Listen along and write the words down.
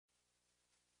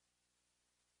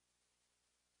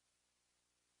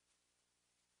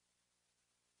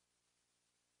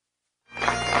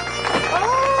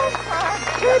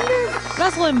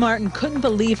Rosalind Martin couldn't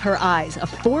believe her eyes. A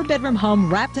 4-bedroom home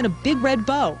wrapped in a big red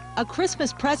bow. A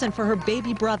Christmas present for her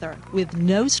baby brother with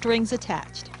no strings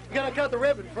attached. You gotta cut the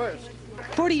ribbon first.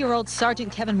 40-year-old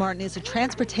Sergeant Kevin Martin is a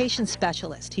transportation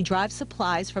specialist. He drives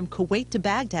supplies from Kuwait to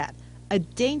Baghdad. A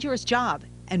dangerous job,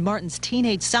 and Martin's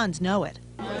teenage sons know it.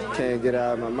 Can't get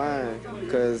out of my mind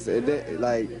because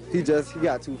he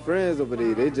got 2 friends over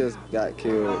there. They just got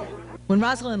killed. When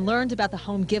Rosalind learned about the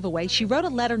home giveaway, she wrote a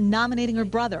letter nominating her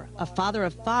brother, a father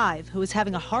of 5 who is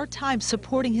having a hard time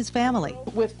supporting his family.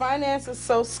 With finances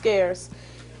so scarce,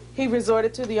 he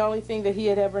resorted to the only thing that he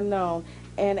had ever known.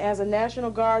 And as a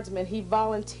National Guardsman, he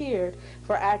volunteered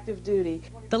for active duty.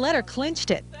 The letter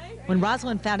clinched it. When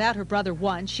Rosalind found out her brother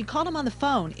won, she called him on the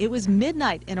phone. It was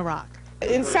midnight in Iraq.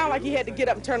 It sounded like he had to get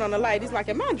up and turn on the light. He's like,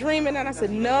 "Am I dreaming?" And I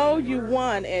said, "No, you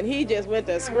won." And he just went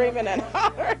to screaming and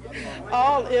hollering.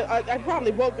 I probably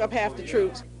woke up half the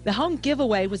troops. The home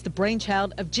giveaway was the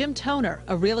brainchild of Jim Toner,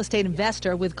 a real estate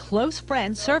investor with close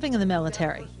friends serving in the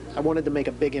military. I wanted to make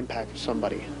a big impact for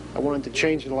somebody. I wanted to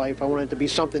change their life. I wanted it to be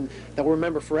something that we'll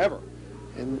remember forever.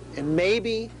 And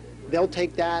maybe they'll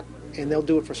take that and they'll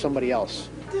do it for somebody else.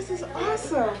 This is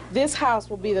awesome. This house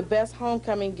will be the best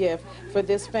homecoming gift for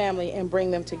this family and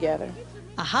bring them together.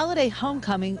 A holiday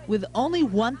homecoming with only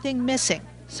one thing missing.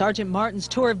 Sergeant Martin's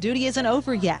tour of duty isn't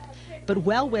over yet, but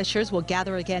well-wishers will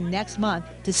gather again next month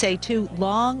to say 2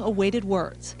 long-awaited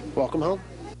words. Welcome home.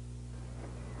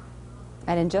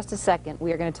 And in just a second,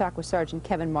 we are going to talk with Sergeant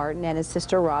Kevin Martin and his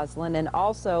sister Rosalind, and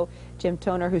also Jim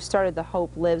Toner, who started the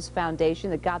Hope Lives Foundation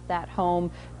that got that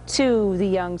home to the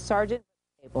young sergeant.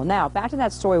 Now, back to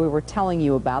that story we were telling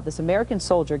you about, this American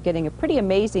soldier getting a pretty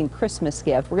amazing Christmas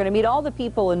gift. We're going to meet all the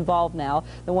people involved now,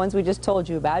 the ones we just told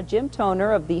you about. Jim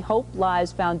Toner of the Hope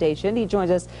Lives Foundation. He joins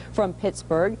us from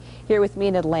Pittsburgh. Here with me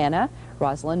in Atlanta,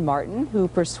 Rosalind Martin, who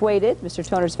persuaded Mr.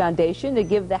 Toner's foundation to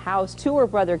give the house to her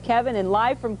brother Kevin. And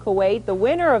live from Kuwait, the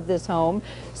winner of this home,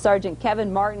 Sergeant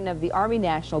Kevin Martin of the Army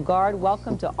National Guard.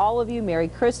 Welcome to all of you. Merry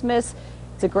Christmas.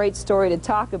 It's a great story to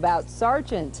talk about.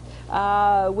 Sergeant,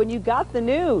 when you got the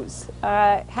news,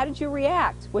 how did you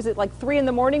react? Was it like 3 in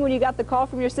the morning when you got the call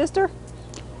from your sister?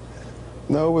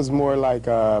 No, it was more like,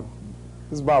 it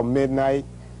was about midnight,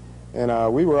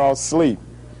 and we were all asleep.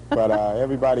 But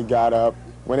everybody got up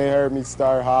when they heard me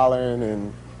start hollering,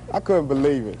 and I couldn't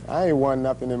believe it. I ain't won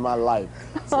nothing in my life,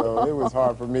 so it was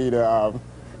hard for me to,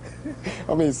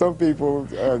 I mean, some people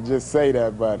just say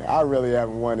that, but I really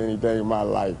haven't won anything in my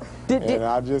life. And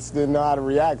I just didn't know how to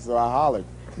react, so I hollered.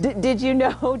 Did you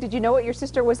know what your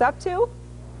sister was up to?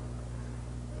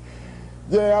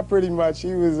 Yeah, I pretty much.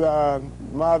 She was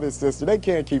my other sister. They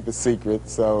can't keep a secret,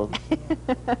 so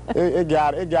it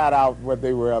got out what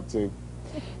they were up to.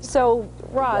 So,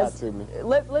 Roz,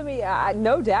 let me,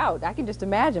 no doubt, I can just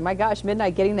imagine. My gosh,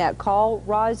 midnight getting that call.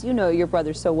 Roz, you know your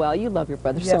brother so well. You love your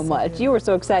brother so much. You were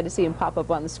so excited to see him pop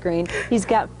up on the screen. He's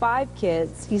got 5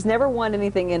 kids. He's never won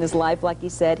anything in his life, like he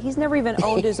said. He's never even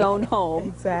owned his own home.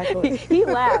 Exactly. He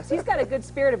laughs. He's got a good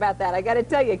spirit about that. I got to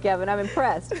tell you, Kevin, I'm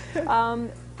impressed.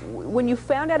 When you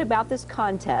found out about this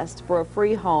contest for a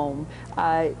free home,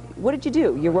 what did you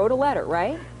do? You wrote a letter,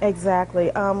 right? Exactly.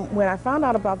 When I found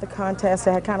out about the contest,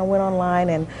 I kind of went online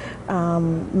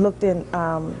and looked in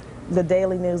the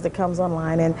daily news that comes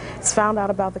online and found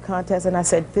out about the contest, and I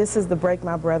said, this is the break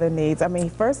my brother needs. I mean,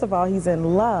 first of all, he's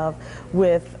in love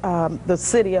with the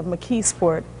city of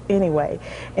McKeesport anyway,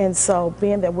 and so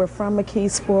being that we're from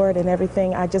McKeesport and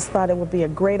everything, I just thought it would be a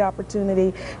great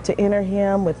opportunity to enter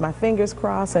him with my fingers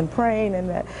crossed and praying, and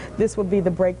that this would be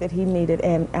the break that he needed,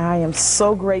 and I am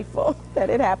so grateful that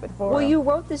it happened for him. Well, you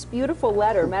wrote this beautiful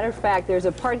letter. Matter of fact, there's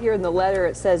a part here in the letter.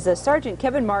 It says, Sergeant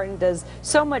Kevin Martin does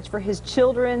so much for his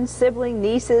children, siblings,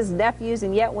 nieces, nephews,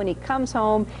 and yet when he comes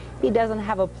home, he doesn't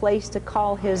have a place to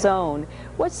call his own.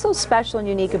 What's so special and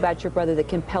unique about your brother that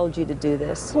compelled you to do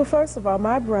this? Well, first of all,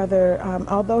 my brother,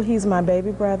 although he's my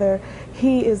baby brother,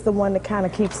 he is the one that kind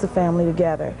of keeps the family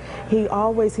together.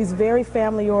 He's very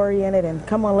family oriented, and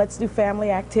come on, let's do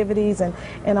family activities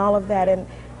and all of that. And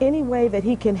any way that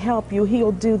he can help you,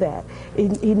 he'll do that.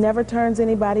 He never turns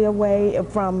anybody away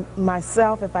from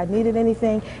myself. If I needed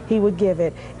anything, he would give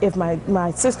it. If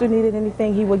my sister needed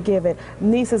anything, he would give it.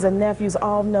 Nieces and nephews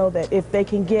all know that if they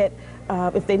can get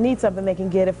if they need something, they can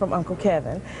get it from Uncle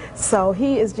Kevin. So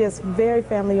he is just very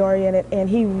family oriented, and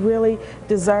he really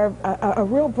deserved a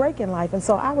real break in life. And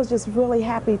so I was just really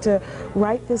happy to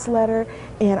write this letter,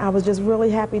 and I was just really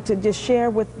happy to just share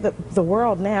with the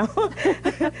world now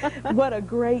what a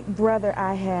great brother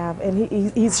I have, and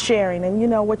he's sharing. And you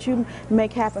know, what you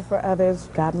make happen for others,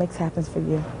 God makes happen for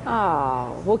you.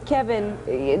 Oh, well, Kevin,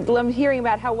 I'm hearing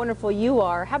about how wonderful you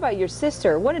are. How about your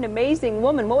sister? What an amazing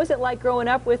woman. What was it like growing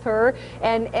up with her,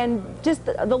 and just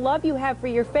the love you have for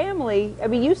your family? I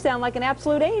mean, you sound like an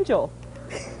absolute angel.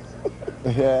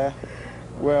 Yeah.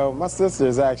 Well, my sister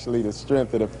is actually the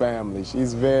strength of the family.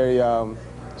 She's very,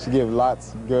 she gives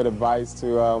lots of good advice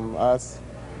to us,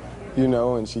 you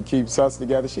know, and she keeps us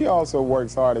together. She also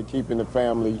works hard at keeping the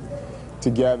family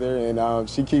together, and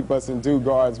she keeps us in due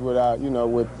guards with, you know,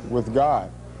 with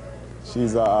God.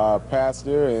 She's a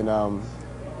pastor, and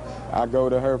I go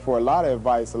to her for a lot of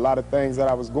advice, a lot of things that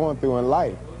I was going through in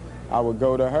life. I would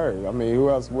go to her. I mean,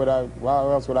 why else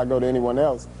would I go to anyone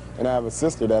else? And I have a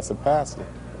sister that's a pastor.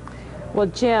 Well,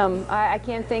 Jim, I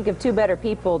can't think of two better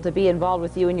people to be involved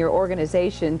with you in your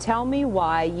organization. Tell me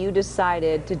why you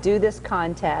decided to do this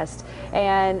contest,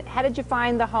 and how did you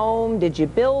find the home? Did you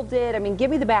build it? I mean,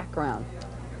 give me the background.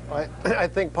 I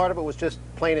think part of it was just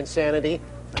plain insanity.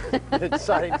 I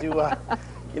decided to,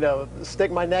 you know,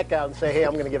 stick my neck out and say, hey,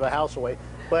 I'm going to give a house away.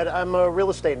 But I'm a real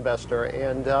estate investor,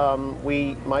 and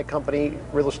my company,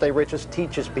 Real Estate Riches,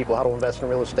 teaches people how to invest in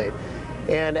real estate.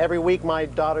 And every week my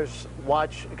daughters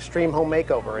watch Extreme Home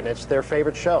Makeover, and it's their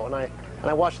favorite show. And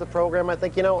I watch the program, I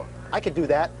think, you know, I could do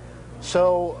that.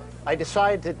 So I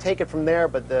decided to take it from there,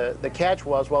 but the catch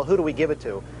was, well, who do we give it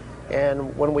to?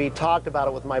 And when we talked about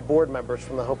it with my board members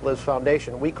from the Hope Lives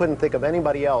Foundation, we couldn't think of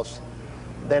anybody else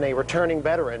than a returning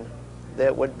veteran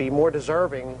that would be more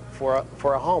deserving for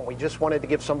a home. We just wanted to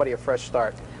give somebody a fresh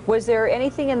start. Was there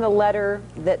anything in the letter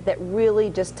that really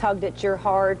just tugged at your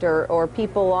heart, or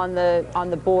people on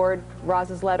the board,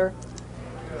 Roz's letter?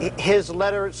 His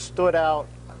letter stood out.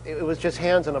 It was just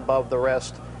hands and above the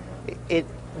rest.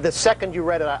 The second you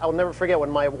read it, I'll never forget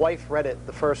when my wife read it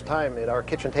the first time at our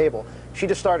kitchen table. She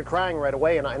just started crying right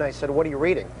away, and I said, what are you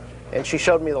reading? And she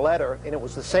showed me the letter, and it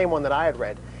was the same one that I had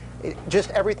read. Just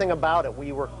everything about it.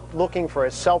 We were looking for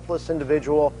a selfless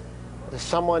individual,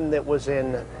 someone that was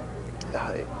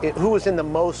who was in the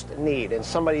most need, and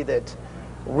somebody that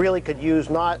really could use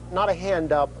not a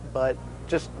hand up, but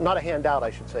just not a handout,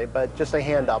 I should say, but just a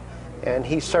hand up. And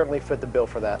he certainly fit the bill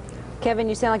for that. Kevin,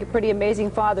 you sound like a pretty amazing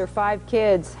father, 5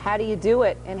 kids. How do you do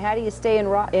it? And how do you stay in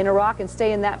Iraq and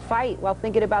stay in that fight while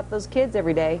thinking about those kids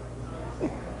every day?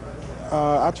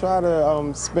 I try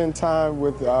to spend time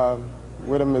with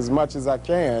them as much as I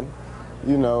can,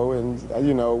 you know, and,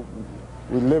 you know,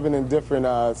 we're living in different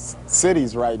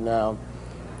cities right now,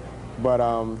 but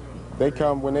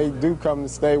when they do come to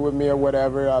stay with me or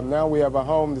whatever, now we have a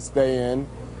home to stay in,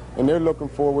 and they're looking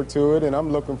forward to it, and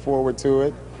I'm looking forward to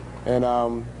it, and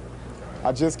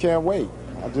I just can't wait.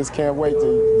 I just can't wait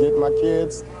to get my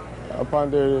kids up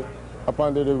under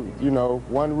the, you know,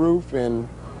 one roof, and,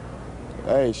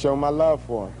 hey, show my love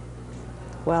for them.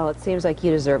 Well, it seems like you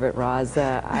deserve it, Roz.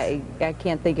 I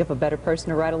can't think of a better person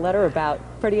to write a letter about.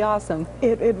 Pretty awesome.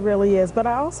 It really is. But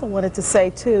I also wanted to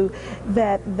say, too,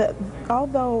 that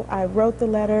although I wrote the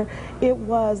letter, it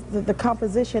was, the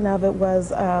composition of it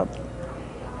was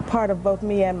part of both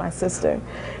me and my sister.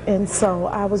 And so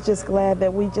I was just glad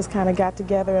that we just kind of got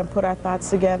together and put our thoughts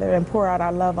together and pour out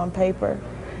our love on paper.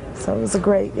 So it was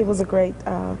a great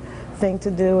thing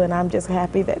to do, and I'm just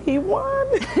happy that he won.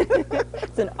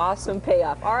 It's an awesome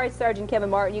payoff. All right, Sergeant Kevin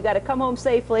Martin, you got to come home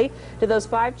safely to those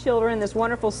 5 children, this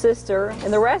wonderful sister,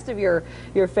 and the rest of your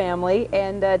family,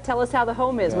 and tell us how the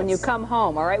home is when you come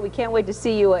home. All right, we can't wait to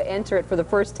see you enter it for the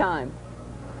first time.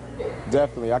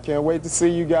 Definitely. I can't wait to see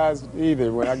you guys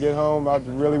either. When I get home, I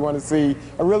really want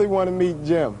to meet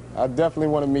Jim. I definitely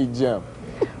want to meet Jim.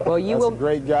 Well, That's a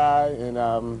great guy, and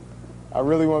I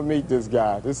really want to meet this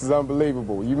guy. This is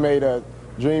unbelievable. You made a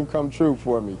dream come true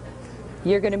for me.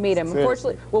 You're going to meet him.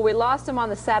 Unfortunately, well, we lost him on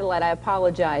the satellite. I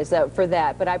apologize for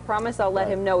that, but I promise I'll let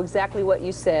him know exactly what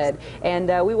you said, and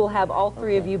we will have all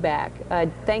 3 of you back.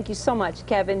 Thank you so much,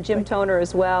 Kevin, Jim Toner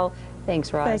as well.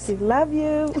 Thanks, Roz. Thank you. Love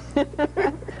you.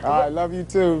 All right, love you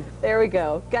too. There we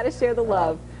go. Got to share the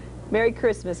love. Merry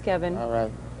Christmas, Kevin. All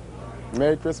right.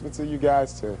 Merry Christmas to you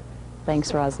guys too.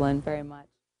 Thanks, Rosalind, very much.